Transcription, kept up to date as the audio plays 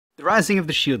The Rising of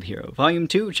the Shield Hero, Volume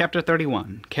 2, Chapter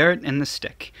 31, Carrot and the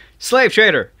Stick. Slave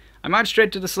Trader! I marched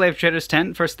straight to the slave trader's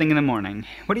tent first thing in the morning.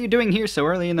 What are you doing here so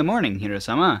early in the morning,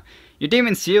 Hiro-sama? Your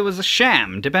demon seal was a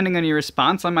sham. Depending on your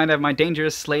response, I might have my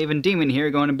dangerous slave and demon here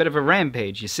going a bit of a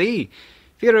rampage, you see?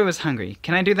 Firo was hungry.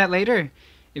 Can I do that later?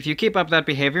 If you keep up that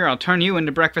behavior, I'll turn you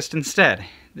into breakfast instead.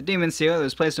 The demon seal that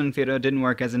was placed on Firo didn't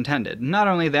work as intended. Not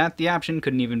only that, the option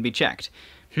couldn't even be checked.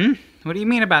 What do you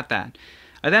mean about that?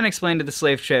 I then explained to the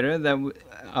slave trader that...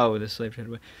 I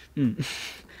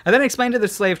then explained to the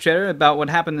slave trader about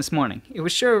what happened this morning. It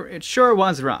sure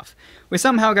was rough. We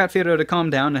somehow got Firo to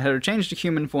calm down and had her changed to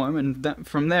human form, and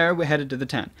from there we headed to the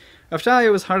tent.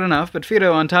 Raftalia was hard enough, but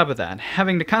Firo on top of that.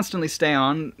 Having to constantly stay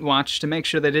on watch to make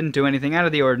sure they didn't do anything out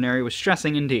of the ordinary was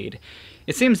stressing indeed.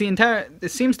 It seems the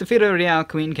Firo Real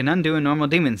Queen can undo a normal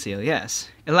demon seal, yes.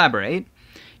 Elaborate.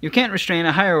 You can't restrain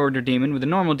a higher order demon with a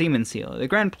normal demon seal. The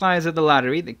grand prize of the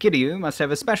lottery, the Kiryu, must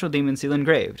have a special demon seal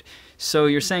engraved. So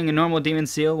you're saying a normal demon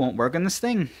seal won't work on this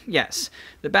thing? Yes.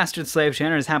 The bastard slave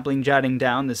trader is happily jotting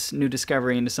down this new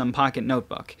discovery into some pocket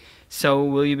notebook. So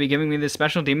will you be giving me this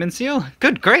special demon seal?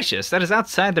 Good gracious, that is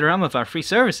outside the realm of our free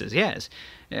services, yes.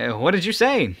 What did you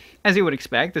say? As you would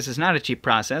expect, this is not a cheap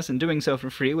process, and doing so for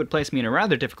free would place me in a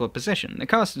rather difficult position. The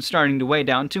cost is starting to weigh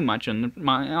down too much on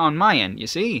my end, you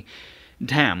see.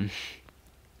 Damn.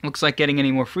 Looks like getting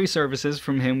any more free services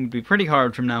from him would be pretty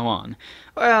hard from now on.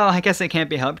 Well, I guess it can't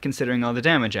be helped considering all the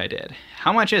damage I did.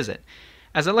 How much is it?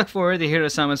 As I look forward to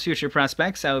Hiro-sama's future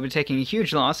prospects, I will be taking a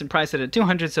huge loss and price it at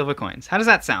 200 silver coins. How does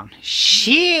that sound?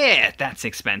 Shit, that's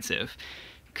expensive.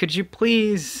 Could you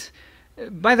please...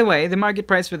 By the way, the market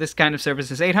price for this kind of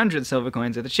service is 800 silver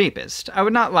coins at the cheapest. I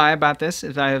would not lie about this,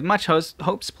 as I have much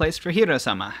hopes placed for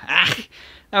Hiro-sama. Ah,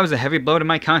 that was a heavy blow to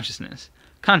my consciousness.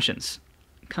 That's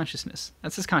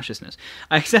his consciousness.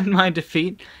 I accept my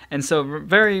defeat, and so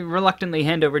very reluctantly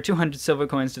hand over 200 silver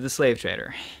coins to the slave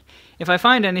trader. If I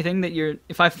find that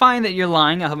you're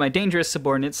lying, I'll have my dangerous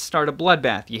subordinates start a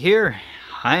bloodbath. You hear?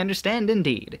 I understand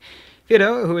indeed.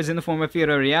 Firo, who is in the form of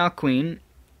Firo Real Queen,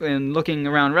 and looking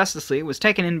around restlessly, was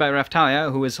taken in by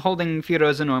Raftalia, who was holding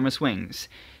Firo's enormous wings.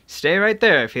 Stay right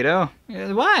there, Firo.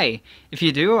 Why? If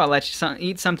you do, I'll let you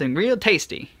eat something real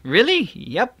tasty. Really?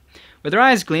 Yep. With her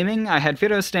eyes gleaming, I had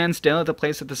Firo stand still at the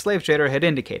place that the slave trader had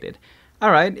indicated.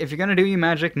 Alright, if you're gonna do your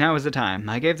magic, now is the time.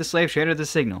 I gave the slave trader the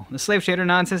signal. The slave trader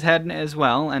nods his head as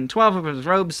well, and 12 of his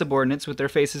robed subordinates with their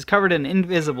faces covered and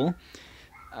invisible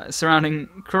surrounded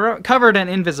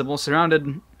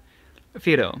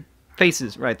Firo.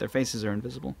 Faces, right, their faces are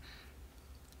invisible.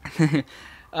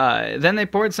 Then they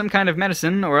poured some kind of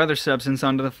medicine or other substance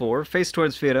onto the floor, faced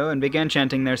towards Firo, and began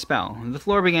chanting their spell. The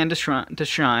floor began to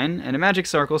shine, and a magic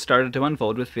circle started to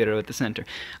unfold with Firo at the center.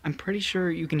 I'm pretty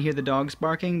sure you can hear the dogs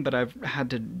barking, but I've had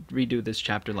to redo this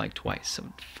chapter like twice, so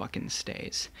it fucking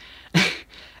stays.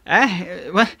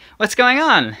 What's going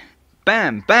on?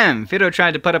 Bam! Bam! Firo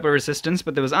tried to put up a resistance,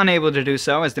 but was unable to do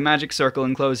so as the magic circle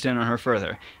enclosed in on her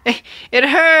further. It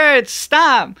hurts!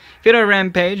 Stop! Firo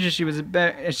rampaged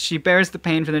as she bears the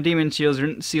pain from the demon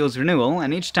seal's renewal,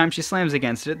 and each time she slams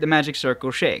against it, the magic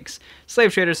circle shakes.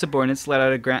 Slave trader's subordinates let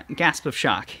out a gasp of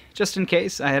shock. Just in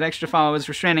case, I had extra followers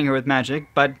restraining her with magic,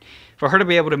 but for her to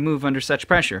be able to move under such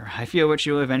pressure, I feel what she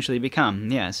will eventually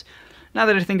become, yes. Now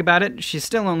that I think about it, she's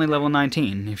still only level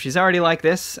 19. If she's already like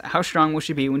this, how strong will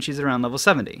she be when she's around level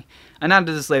 70? I nodded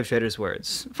to the slave trader's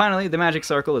words. Finally, the magic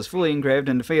circle is fully engraved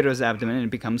into Firo's abdomen and it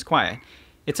becomes quiet.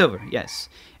 It's over, yes.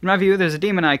 In my view, there's a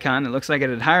demon icon that looks like it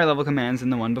had higher level commands than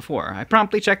the one before. I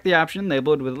promptly checked the option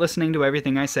labeled with listening to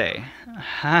everything I say.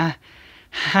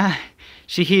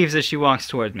 She heaves as she walks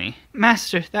toward me.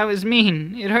 Master, that was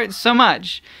mean. It hurts so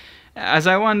much. As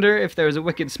I wonder if there is a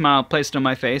wicked smile placed on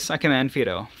my face, I command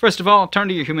Firo. First of all, turn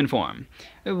to your human form.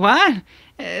 What?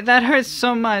 That hurts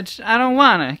so much. I don't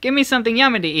wanna. Give me something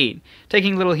yummy to eat.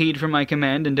 Taking little heed from my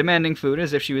command and demanding food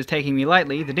as if she was taking me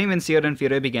lightly, the demon sealed on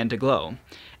Firo began to glow.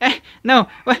 No!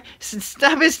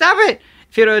 Stop it!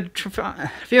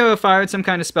 Firo fired some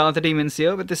kind of spell at the demon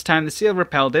seal, but this time the seal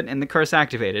repelled it and the curse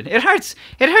activated. It hurts!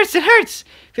 It hurts! It hurts!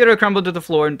 Firo crumbled to the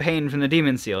floor in pain from the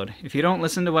demon seal. If you don't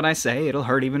listen to what I say, it'll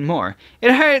hurt even more.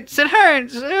 It hurts! It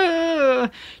hurts!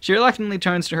 Ugh. She reluctantly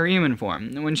turns to her human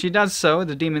form. When she does so,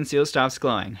 the demon seal stops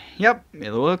glowing. Yep,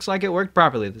 it looks like it worked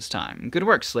properly this time. Good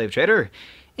work, slave trader.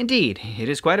 Indeed, it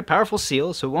is quite a powerful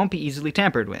seal, so it won't be easily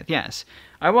tampered with, yes.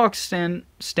 I stand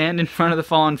in front of the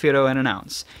fallen Firo and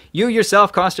announce, you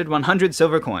yourself costed 100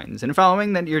 silver coins, and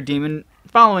following that, your demon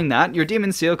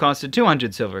seal costed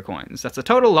 200 silver coins. That's a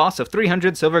total loss of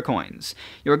 300 silver coins.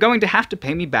 You are going to have to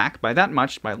pay me back by that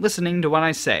much by listening to what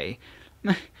I say.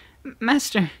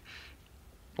 Master...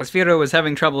 As Firo was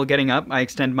having trouble getting up, I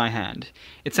extend my hand.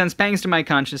 It sends pangs to my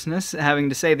consciousness, having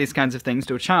to say these kinds of things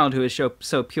to a child who is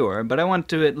so pure, but I want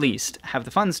to at least have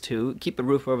the funds to keep a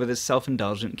roof over this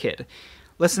self-indulgent kid.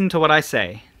 Listen to what I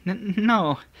say.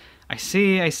 No. I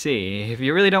see. If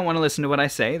you really don't want to listen to what I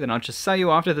say, then I'll just sell you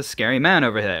off to the scary man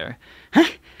over there.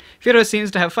 Firo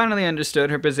seems to have finally understood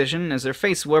her position as her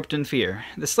face warped in fear.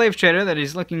 The slave trader that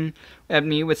is looking at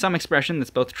me with some expression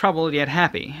that's both troubled yet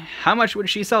happy. How much would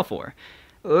she sell for?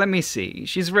 Let me see.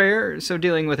 She's rare, so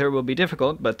dealing with her will be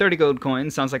difficult, but 30 gold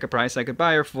coins sounds like a price I could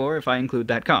buy her for if I include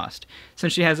that cost.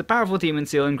 Since she has a powerful demon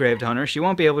seal engraved on her, she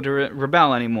won't be able to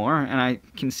rebel anymore, and I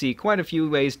can see quite a few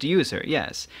ways to use her,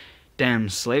 yes. Damn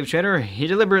slave trader, he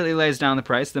deliberately lays down the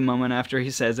price the moment after he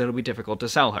says it'll be difficult to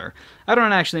sell her. I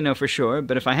don't actually know for sure,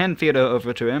 but if I hand Fido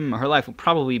over to him, her life will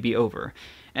probably be over.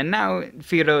 And now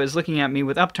Fido is looking at me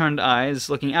with upturned eyes,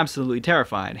 looking absolutely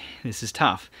terrified. This is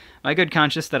tough. My good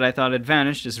conscience that I thought had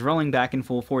vanished is rolling back in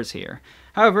full force here.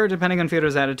 However, depending on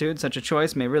Fido's attitude, such a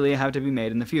choice may really have to be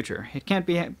made in the future.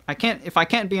 If I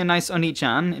can't be a nice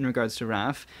Oni-chan, in regards to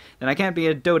Raph, then I can't be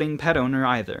a doting pet owner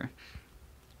either.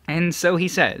 And so he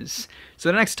says, so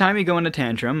the next time you go in a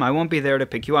tantrum, I won't be there to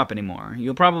pick you up anymore.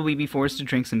 You'll probably be forced to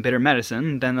drink some bitter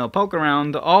medicine, then they'll poke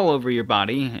around all over your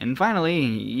body, and finally,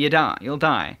 you'll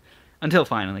die. Until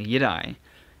finally, you die.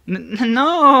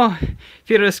 No!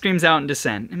 Fido screams out in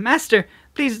dissent. Master,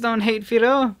 please don't hate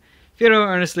Fido. Fido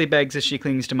earnestly begs as she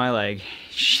clings to my leg.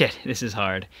 Shit, this is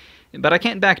hard. But I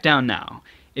can't back down now.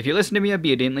 If you listen to me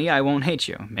obediently, I won't hate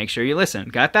you. Make sure you listen.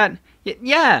 Got that?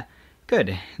 Yeah!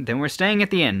 Good. Then we're staying at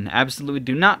the inn. Absolutely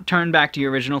do not turn back to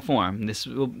your original form.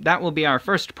 That will be our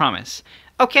first promise.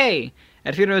 Okay!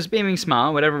 At Fido's beaming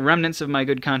smile, whatever remnants of my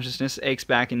good consciousness aches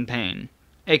in pain.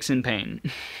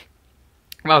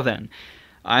 Well then,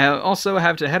 I also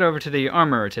have to head over to the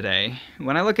armorer today.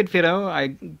 When I look at Fido,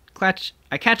 I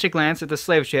catch a glance at the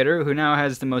slave trader, who now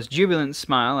has the most jubilant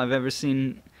smile I've ever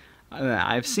seen.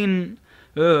 I've seen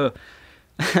him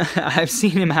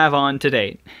have on to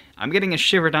date. I'm getting a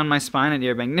shiver down my spine at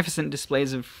your magnificent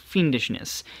displays of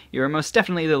fiendishness. You are most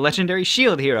definitely the legendary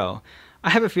shield hero. I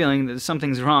have a feeling that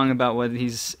something's wrong about what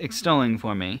he's extolling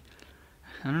for me.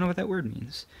 I don't know what that word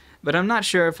means. But I'm not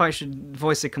sure if I should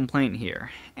voice a complaint here.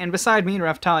 And beside me,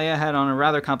 Raftalia had on a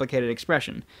rather complicated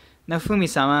expression. Now,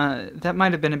 Fumi-sama, that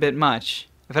might have been a bit much.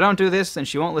 If I don't do this, then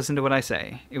she won't listen to what I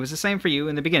say. It was the same for you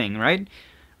in the beginning, right?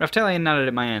 Raftalia nodded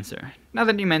at my answer. Now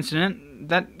that you mention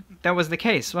it, that was the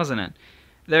case, wasn't it?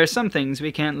 There are some things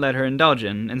we can't let her indulge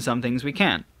in, and some things we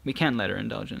can't. We can let her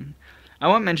indulge in. I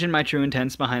won't mention my true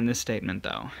intents behind this statement,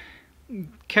 though.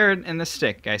 Carrot and the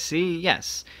stick, I see,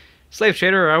 yes. Slave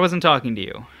trader, I wasn't talking to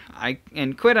you.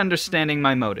 And quit understanding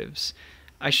my motives.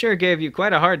 I sure gave you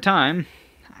quite a hard time.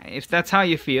 If that's how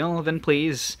you feel, then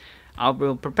please,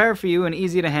 will prepare for you an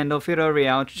easy-to-handle Firo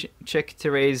Real chick to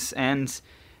raise, and,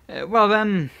 well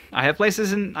then, I have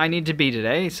places I need to be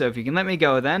today, so if you can let me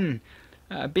go then.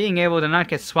 Being able to not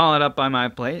get swallowed up by my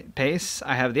pace,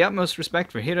 I have the utmost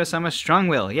respect for Hiro-sama's strong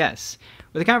will, yes.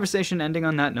 With the conversation ending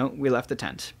on that note, we left the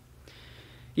tent.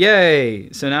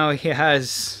 Yay! So now he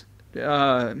has,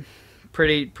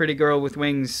 pretty girl with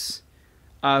wings,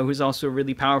 who's also a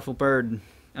really powerful bird,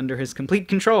 under his complete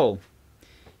control.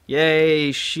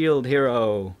 Yay, shield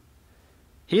hero.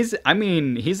 He's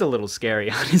a little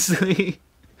scary, honestly.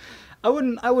 I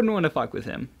wouldn't want to fuck with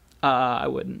him. I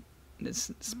wouldn't.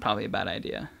 It's probably a bad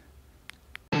idea.